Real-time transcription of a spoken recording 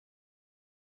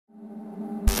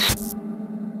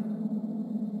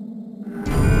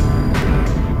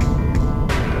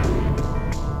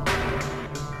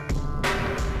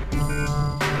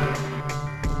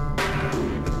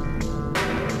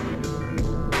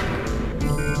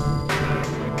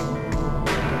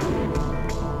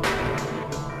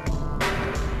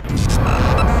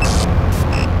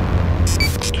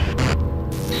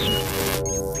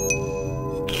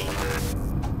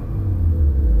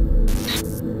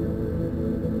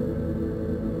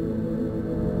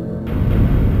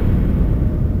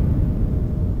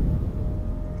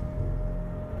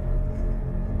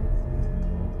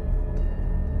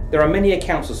There are many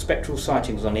accounts of spectral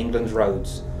sightings on England's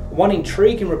roads. One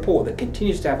intriguing report that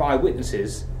continues to have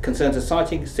eyewitnesses concerns a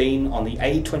sighting seen on the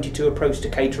A22 approach to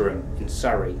Caterham in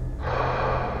Surrey.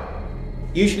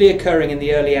 Usually occurring in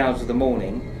the early hours of the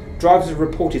morning, drivers have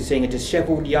reported seeing a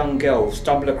dishevelled young girl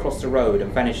stumble across the road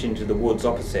and vanish into the woods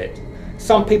opposite.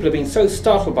 Some people have been so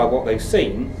startled by what they've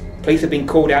seen, police have been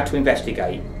called out to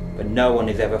investigate, but no one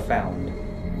is ever found.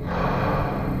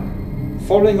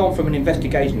 Following on from an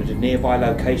investigation at a nearby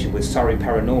location with Surrey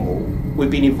Paranormal, we've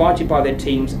been invited by their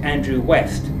team's Andrew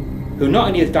West, who not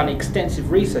only has done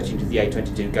extensive research into the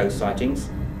A22 ghost sightings,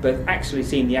 but actually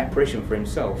seen the apparition for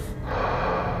himself.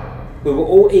 We were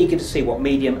all eager to see what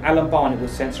medium Alan Barnett would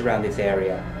sense around this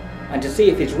area, and to see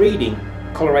if his reading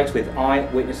correlates with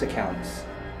eyewitness accounts.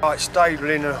 Like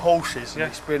stabling and horses, and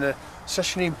it's been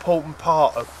such an important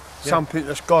part of something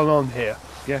that's gone on here.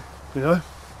 Yeah. You know?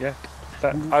 Yeah.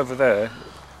 That over there,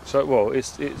 so well,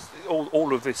 it's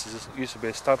all of this used to be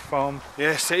a stud farm.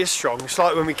 Yes, it is strong. It's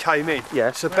like when we came in. Yeah.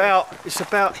 It's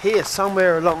about here,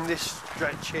 somewhere along this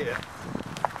stretch here.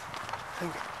 I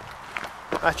think,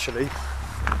 actually,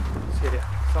 it's here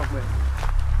somewhere.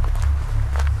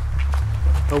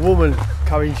 A woman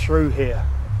coming through here.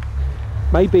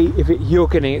 Maybe if you're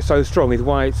getting it so strong is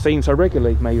why it seems so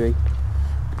regularly. Maybe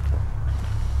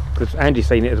because Andy's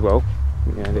seen it as well.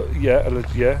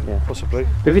 Yeah, possibly.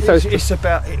 But it's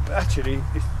about it. Actually,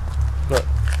 look.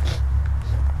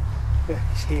 Yeah,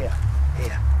 it's here.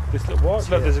 Just look, what?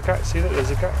 Look, there's a gap. See, look, there's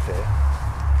a gap there.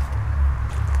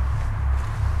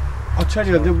 I'll tell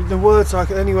you, the words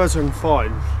any words I can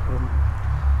find.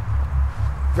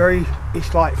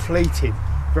 It's like fleeting,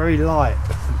 very light,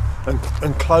 and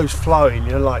clothes flowing.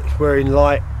 You know, like wearing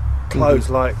light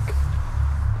clothes, like.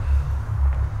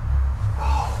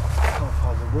 Oh, I can't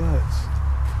find the words.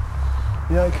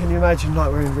 You know, can you imagine like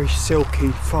wearing very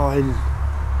silky, fine,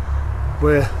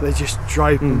 where they just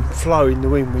drape and flow in the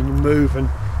wind when you move, and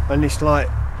it's like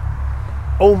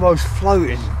almost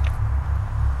floating.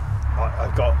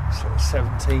 I got sort of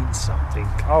 17 something.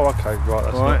 Oh, okay, right.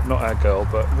 That's not our girl,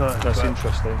 but that's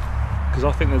interesting because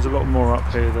I think there's a lot more up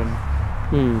here than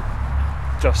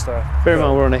just that. Bear in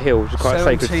mind we're on a hill, which is quite a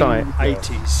sacred site.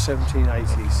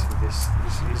 1780s. This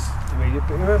is. I mean,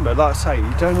 but remember, like I say,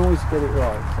 you don't always get it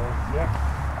right. So. Yeah.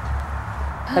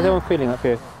 How's everyone feeling up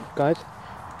here, guys?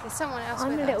 There's someone else.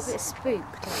 I'm a little bit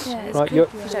spooked. Actually. Yeah, right,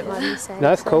 if you don't mind me saying. No,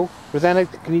 that's cool. Rosanna,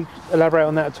 can you elaborate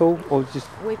on that at all, or just?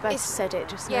 We both said it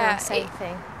just now. Same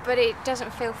thing. But it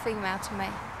doesn't feel female to me.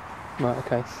 Right.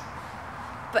 Okay.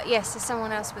 But yes, there's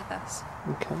someone else with us.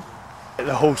 Okay.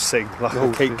 The horse thing, like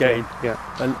I keep getting, yeah,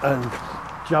 and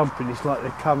jumping. It's like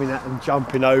they're coming at and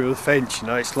jumping over the fence. You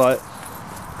know, it's like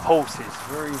horses,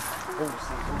 very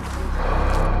horsey.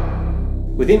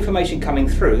 With information coming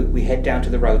through, we head down to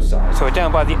the roadside. So we're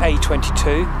down by the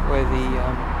A22, where the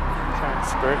giant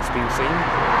spirit's been seen.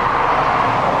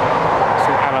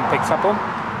 So Alan picks up on.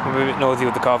 We're a bit noisy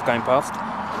with the cars going past.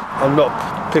 I'm not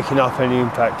picking up any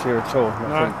impact here at all.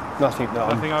 Nothing that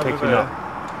I'm picking up.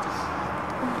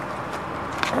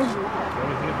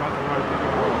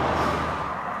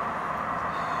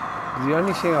 The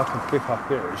only thing I can pick up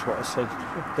here is what I said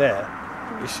there,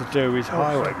 is to do with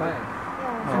highway.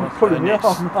 I'm pulling you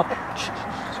off.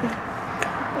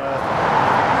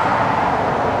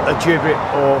 A gibbet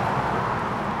or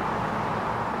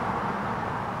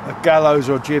a gallows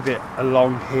or gibbet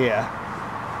along here.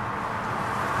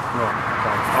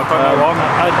 I don't know.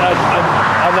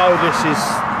 I know this is,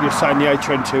 you're saying the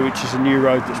A22, which is a new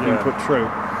road that's been put through,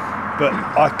 but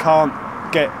I can't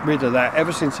get rid of that.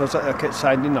 Ever since I kept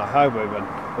saying, didn't I, highwayman,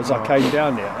 as I came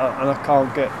down here, and I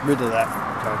can't get rid of that.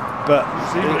 But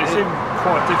it seemed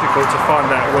quite difficult to find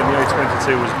out when the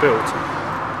A22 was built,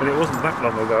 and it wasn't that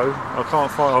long ago. I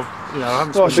can't find, I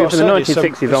haven't spoken to the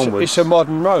 1960s onwards. It's a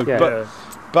modern road,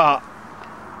 but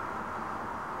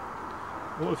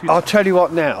I'll tell you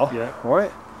what now,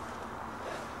 right?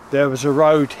 There was a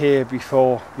road here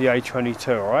before the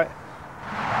A22, all right?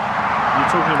 You're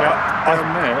talking about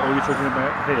down there, or you're talking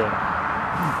about here?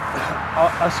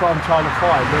 that's what I'm trying to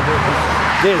find. Whether it was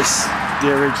this, the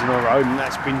original road, and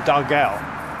that's been dug out.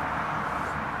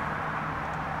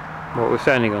 What we're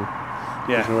standing on?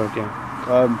 Yeah. Road, yeah.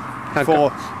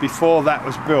 Before that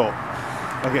was built,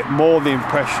 I get more the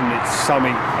impression it's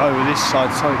something over this side,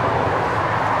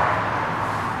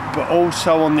 but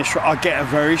also on this, I get a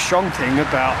very strong thing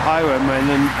about highwaymen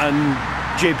and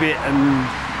gibbet and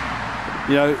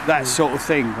that sort of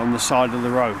thing on the side of the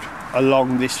road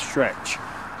along this stretch.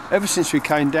 Ever since we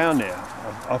came down there,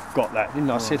 I've got that, didn't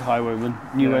I? I said highwayman,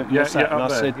 and you went, what's that? And I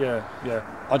said,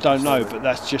 I don't know, but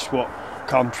that's just what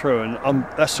come true, and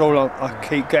that's all I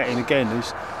keep getting again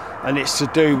is, and it's to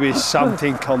do with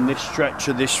something on this stretch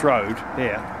of this road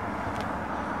here.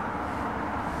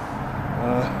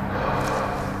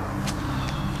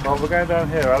 Right, we're going down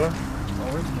here, Alan.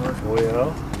 We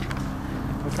are.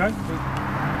 Okay.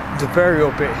 The burial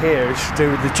bit here is to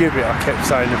do with the gibbet I kept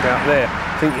saying about there.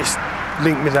 I think it's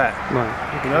linked with that. Right.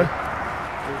 You know?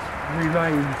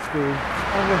 Remains being.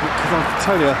 Because I can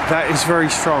tell you, that is very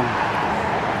strong.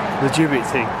 The gibbet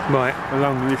thing. Right.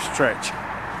 Along this stretch.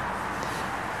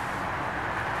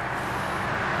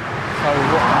 So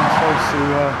what I'm supposed to.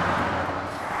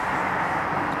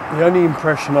 The only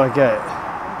impression I get,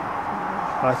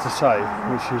 I have to say,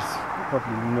 which is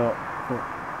probably not.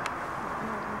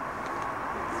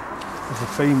 There's a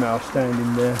female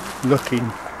standing there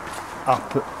looking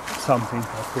up at something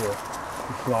up here.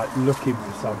 It's like looking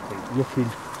for something, looking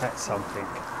at something.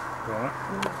 Right.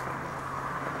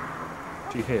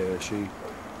 Do you hear her? Is she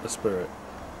a spirit?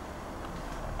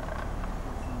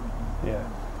 Yeah.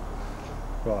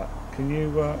 Right. Can you,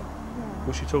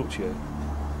 will she talk to you?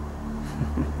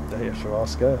 You have to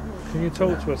ask her. Can you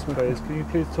talk to us, please? Can you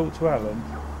please talk to Alan?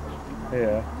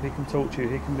 Yeah, he can talk to you,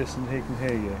 he can listen, he can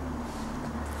hear you.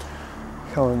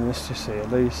 Come on, let's just see.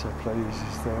 Lisa, please,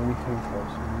 is there anything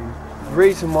else? The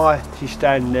reason why she's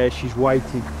standing there, she's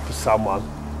waiting for someone.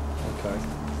 Okay.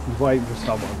 She's waiting for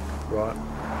someone. Right.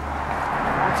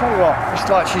 I'll tell you what, it's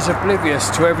like she's oblivious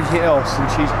to everything else, and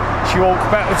she walks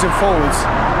backwards and forwards,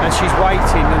 and she's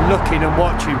waiting and looking and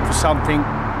watching for something,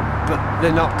 but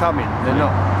they're not coming. They're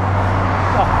not.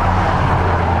 Oh.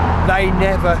 They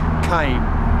never came.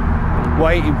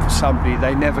 Waiting for somebody,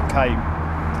 they never came,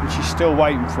 and she's still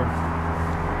waiting for them.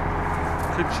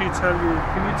 Could she tell you,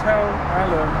 can you tell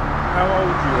Alan how old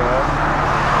you are?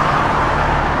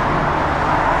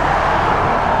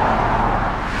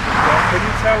 Yeah, can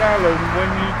you tell Alan when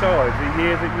you died, the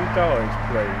year that you died,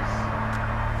 please?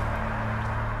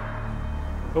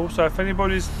 Also, if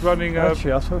anybody's running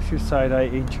Actually, I thought she was saying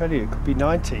 1820, it could be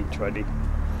 1920.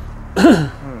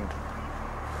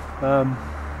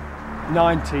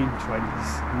 1920s,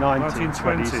 not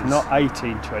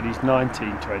 1820s,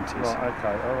 1920s. Right,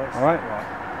 okay, all right.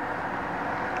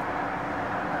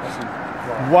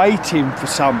 Waiting for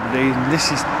somebody, and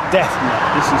this is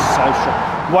definite, this is so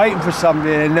strong. Waiting for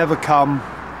somebody, they never come,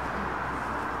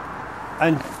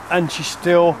 and she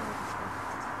still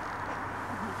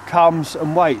comes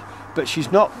and waits, but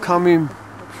she's not coming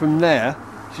from there.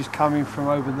 She's coming from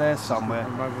over there somewhere.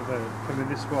 From over there, coming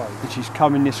this way. And she's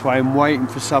coming this way and waiting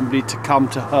for somebody to come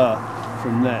to her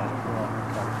from there.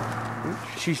 Right, okay.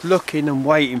 She's looking and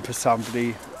waiting for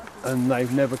somebody, and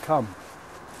they've never come.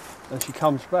 And she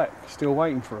comes back, still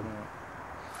waiting for them. Yeah.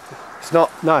 It's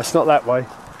not that way.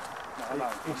 No.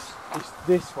 It's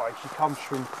this way. She comes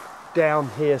from down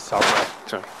here somewhere.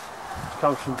 Sorry. She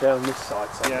comes from down this side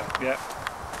somewhere. Yeah.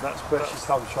 That's where she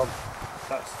comes from.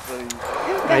 That's the...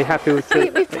 Are you happy with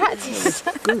it? We practiced.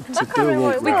 It's good to do a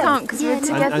walk We can't because we're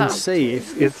together. And see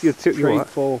if you 3,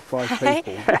 4, 5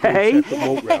 people Hey. do a separate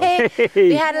walk round.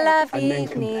 We had a lovely And then evening.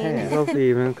 compare. Lovely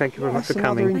evening. Thank you very much for That's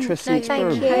another coming. interesting No,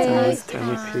 thank experiment. you. And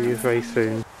we'll see you very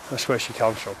soon. That's where she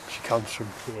comes from. She comes from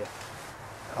here,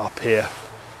 up here,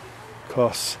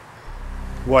 across,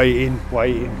 waiting, but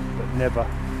never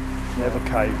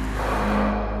came.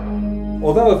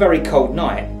 Although a very cold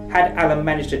night, had Alan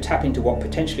managed to tap into what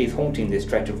potentially is haunting this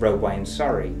stretch of roadway in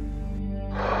Surrey?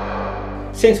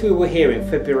 Since we were here in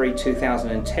February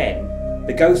 2010,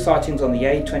 the ghost sightings on the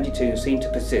A22 seem to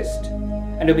persist,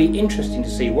 and it'll be interesting to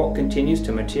see what continues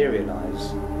to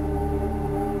materialise.